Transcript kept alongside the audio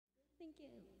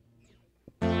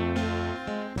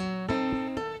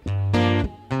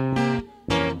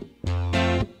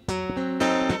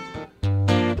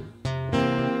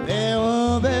There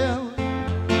were bells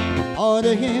on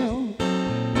the hill,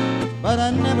 but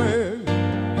I never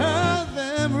heard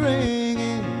them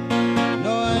ringing.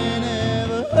 No, I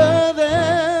never heard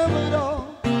them at all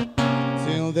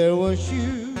till there was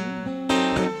you.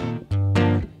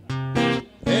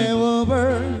 There were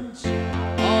birds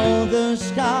on the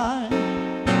sky,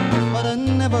 but I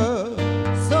never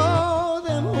saw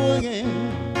them winging.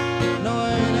 No,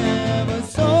 I never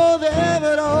saw them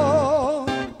at all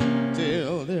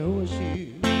till there was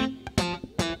you.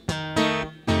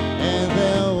 And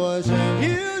there was a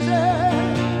music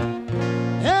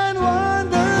and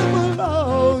wonderful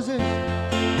roses.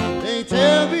 They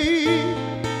tell me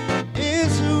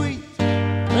it's sweet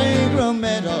fragrant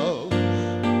meadows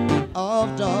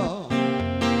of dawn.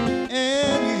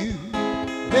 And you,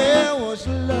 there was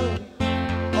love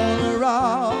all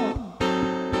around,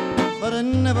 but I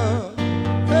never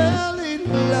fell in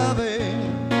loving.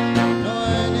 No,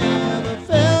 I never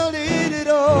felt it at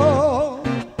all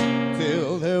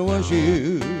till there was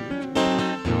you.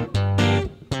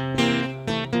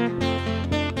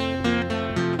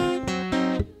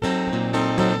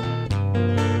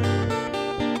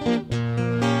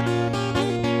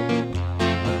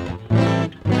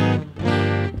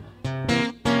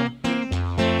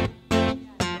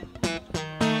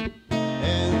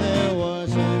 And there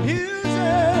was a music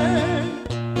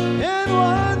and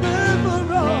wonderful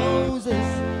roses.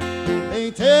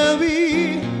 They tell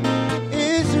me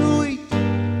it's sweet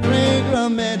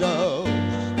fragrant meadows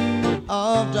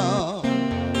of dawn.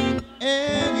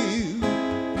 And you,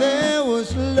 there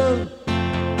was love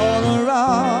all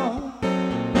around,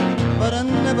 but I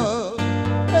never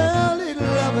felt it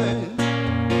loving.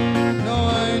 No,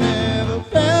 I never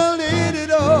felt it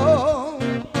at all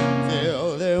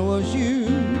till there was you.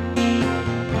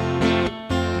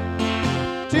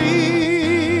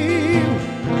 Till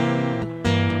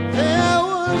there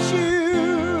was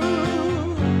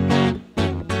you.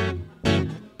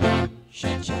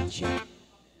 Shake, shake, shake.